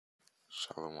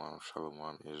Shalom,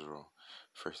 shalom, Israel.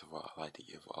 First of all, I'd like to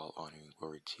give all honor and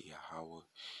glory to Yahweh,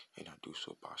 and I do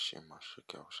so by Shem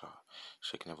Shah.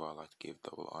 Second of all, I'd like to give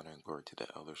double honor and glory to the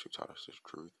elders who taught us this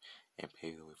truth and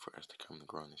paved the way for us to come to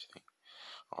grow in this thing.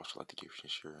 I also like to give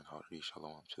sincere and hearty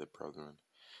shalom to the brethren,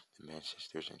 the men,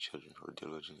 sisters, and children who are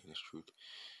diligent in this truth,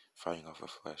 fighting off the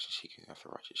flesh and seeking after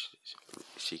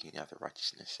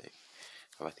righteousness' sake.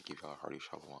 I'd like to give y'all a hearty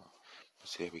shalom. But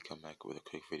today we come back with a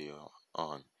quick video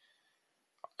on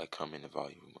I come in the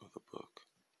volume of the book.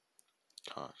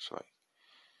 So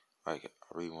I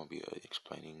really won't be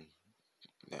explaining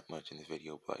that much in this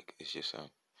video, but it's just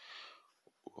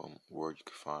word you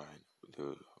can find.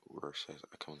 The word says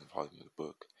I come in the volume of the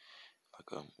book,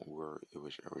 where it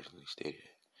was originally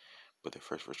stated. But the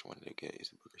first verse I wanted to get is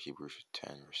the book of Hebrews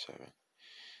 10 verse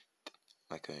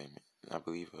 7. I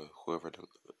believe whoever the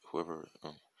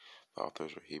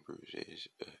authors of Hebrews is,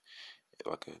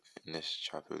 in this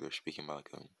chapter they're speaking about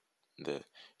the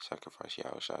sacrifice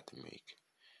Yahweh had to make.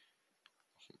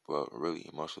 Well, really,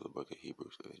 most of the book of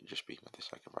Hebrews, they're just speaking about the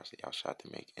sacrifice that Yahweh had to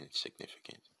make and its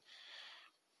significance.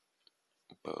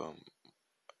 But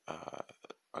I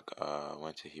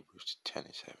went to Hebrews 10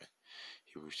 and 7.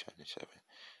 Hebrews 10 and 7.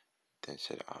 Then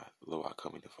said I, Lo, I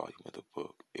come in the volume of the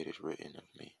book. It is written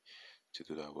of me to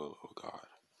do thy will, O God.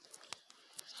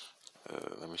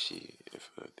 Let me see if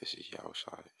this is Yahweh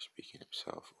speaking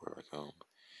himself, or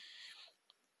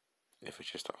if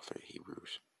it's just the author of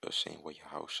Hebrews saying what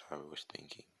Yahweh was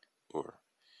thinking, or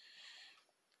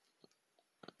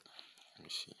let me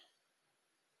see.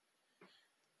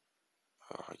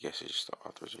 I guess it's just the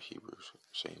authors of Hebrews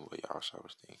saying what Yahweh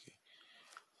was thinking.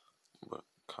 But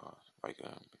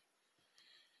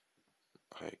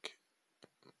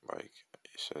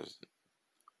it says,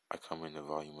 I come in the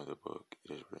volume of the book.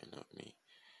 It is written of me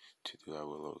to do thy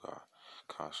will, O God.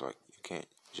 So you can't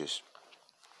just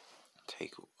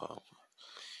take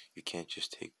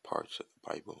parts of the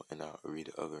Bible and not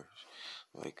read others.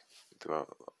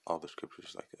 Throughout all the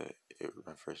scriptures, it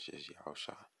references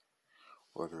Yahweh,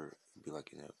 whether it be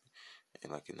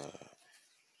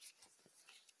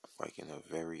in a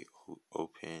very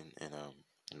open and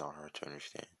not hard to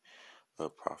understand a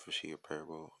prophecy or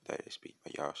parable that is speak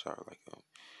by Yahweh,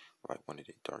 like one of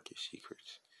the darkest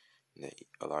secrets that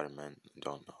a lot of men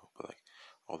don't know, but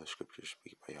all the scriptures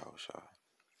speak by Yahweh.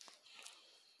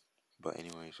 But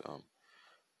anyways,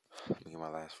 let me get my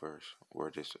last verse,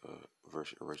 where this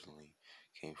verse originally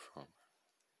came from.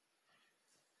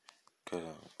 Cause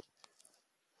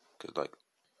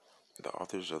the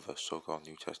authors of the so-called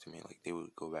New Testament, they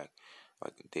would go back,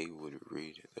 they would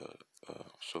read the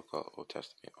so-called Old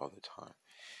Testament all the time,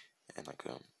 and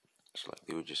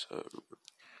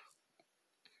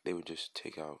they would just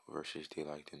take out verses they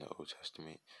liked in the Old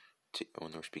Testament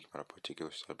when they were speaking about a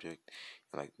particular subject,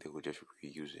 and they would just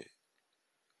reuse it.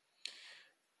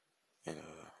 And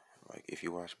if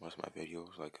you watch most of my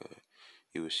videos,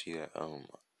 you would see that I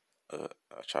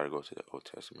try to go to the Old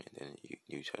Testament and then the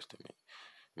New Testament.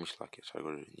 I try to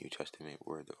go to the New Testament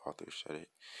where the author said it,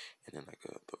 and then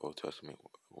the Old Testament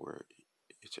where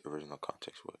its original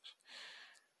context was.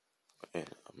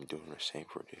 And I'm doing the same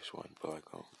for this one, but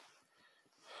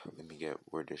let me get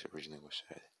where this originally was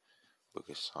said. Book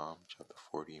of Psalm, chapter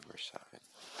 40, verse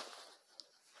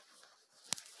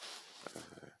 7.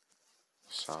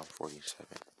 Psalm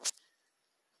 47.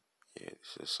 Yeah,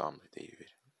 this is a Psalm of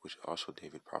David, which also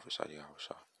David prophesied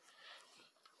Yahweh.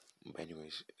 But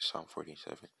anyways, Psalm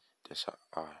 47. Then said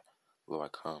I, Lo, I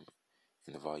come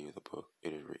in the volume of the book.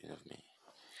 It is written of me.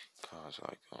 Cause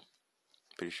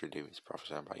pretty sure David's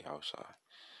prophesying by Yahweh.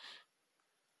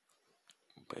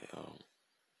 But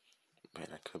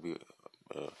man, I could be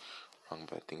wrong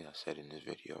about things I said in this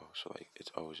video. So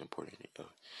it's always important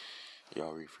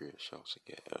y'all read for yourselves to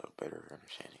get a better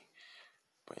understanding.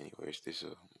 But anyways, this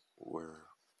is where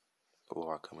the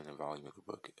law I come in the volume of the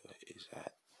book is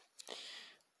at.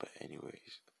 But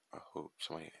anyways, I hope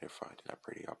somebody edified, and I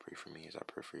pray that y'all pray for me as I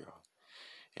pray for y'all,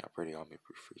 and I pray that y'all may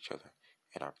pray for each other,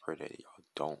 and I pray that y'all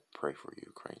don't pray for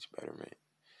Ukraine's betterment,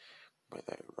 but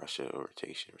that Russia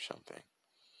rotation or something.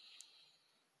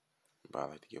 But I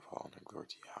like to give all honor and glory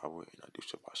to Yahweh, and I do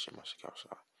so by Shem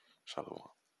Shah.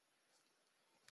 Shalom.